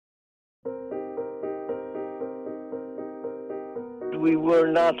we were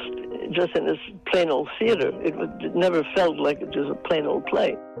not just in this plain old theater. It never felt like it was a plain old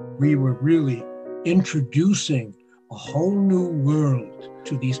play. We were really introducing a whole new world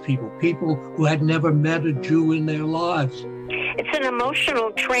to these people who had never met a Jew in their lives. It's an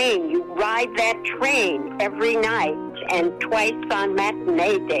emotional train. You ride that train every night and twice on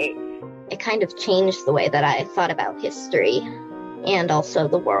matinee days. It kind of changed the way that I thought about history and also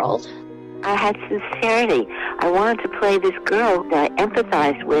the world. I had sincerity. I wanted to play this girl that I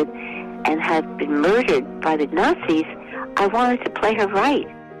empathized with and had been murdered by the Nazis. I wanted to play her right.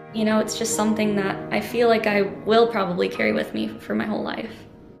 You know, it's just something that I feel like I will probably carry with me for my whole life.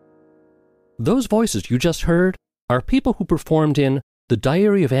 Those voices you just heard are people who performed in The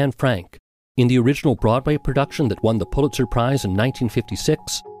Diary of Anne Frank, in the original Broadway production that won the Pulitzer Prize in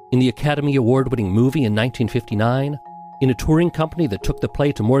 1956, in the Academy Award-winning movie in 1959, in a touring company that took the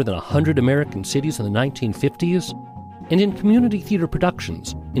play to more than 100 American cities in the 1950s, and in community theater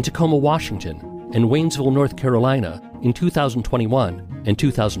productions in Tacoma, Washington, and Waynesville, North Carolina in 2021 and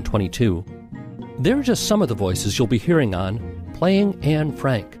 2022. They're just some of the voices you'll be hearing on Playing Anne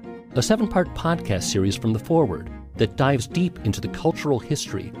Frank, a 7-part podcast series from The Forward that dives deep into the cultural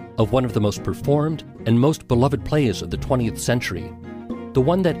history of one of the most performed and most beloved plays of the 20th century, the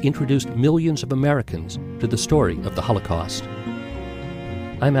one that introduced millions of Americans to the story of the Holocaust.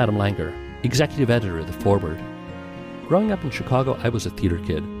 I'm Adam Langer, executive editor of The Forward. Growing up in Chicago, I was a theater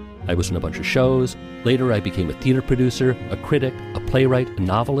kid. I was in a bunch of shows. Later, I became a theater producer, a critic, a playwright, a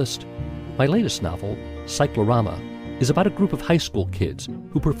novelist. My latest novel, Cyclorama, is about a group of high school kids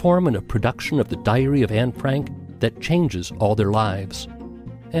who perform in a production of The Diary of Anne Frank that changes all their lives.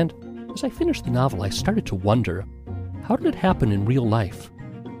 And as I finished the novel, I started to wonder, how did it happen in real life?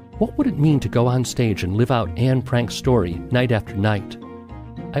 What would it mean to go on stage and live out Anne Frank's story night after night?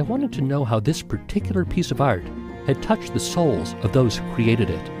 I wanted to know how this particular piece of art had touched the souls of those who created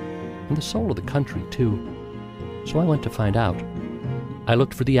it, and the soul of the country, too. So I went to find out. I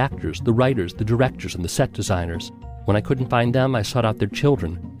looked for the actors, the writers, the directors, and the set designers. When I couldn't find them, I sought out their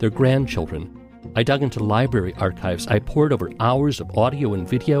children, their grandchildren. I dug into library archives. I pored over hours of audio and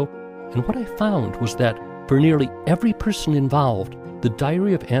video, and what I found was that for nearly every person involved, The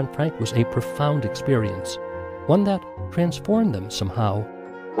Diary of Anne Frank was a profound experience, one that transformed them somehow.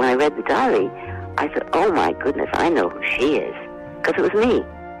 When I read the diary, I thought, oh my goodness, I know who she is, because it was me.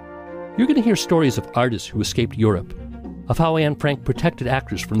 You're going to hear stories of artists who escaped Europe, of how Anne Frank protected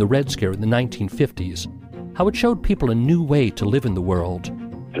actors from the Red Scare in the 1950s, how it showed people a new way to live in the world.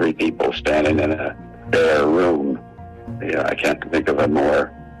 3 people standing in a bare room. I can't think of a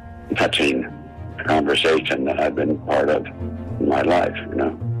more touching conversation that I've been part of in my life,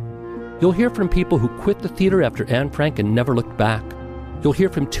 You'll hear from people who quit the theater after Anne Frank and never looked back. You'll hear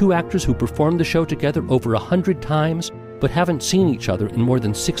from 2 actors who performed the show together over 100 times, but haven't seen each other in more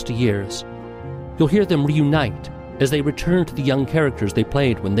than 60 years. You'll hear them reunite as they return to the young characters they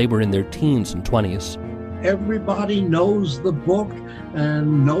played when they were in their teens and 20s. Everybody knows the book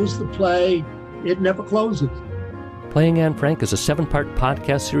and knows the play. It never closes. Playing Anne Frank is a 7-part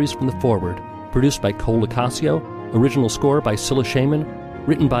podcast series from The Forward, produced by Cole Locascio, original score by Scylla Shaman,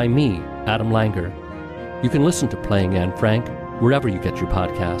 written by me, Adam Langer. You can listen to Playing Anne Frank wherever you get your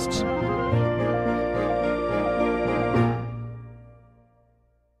podcasts.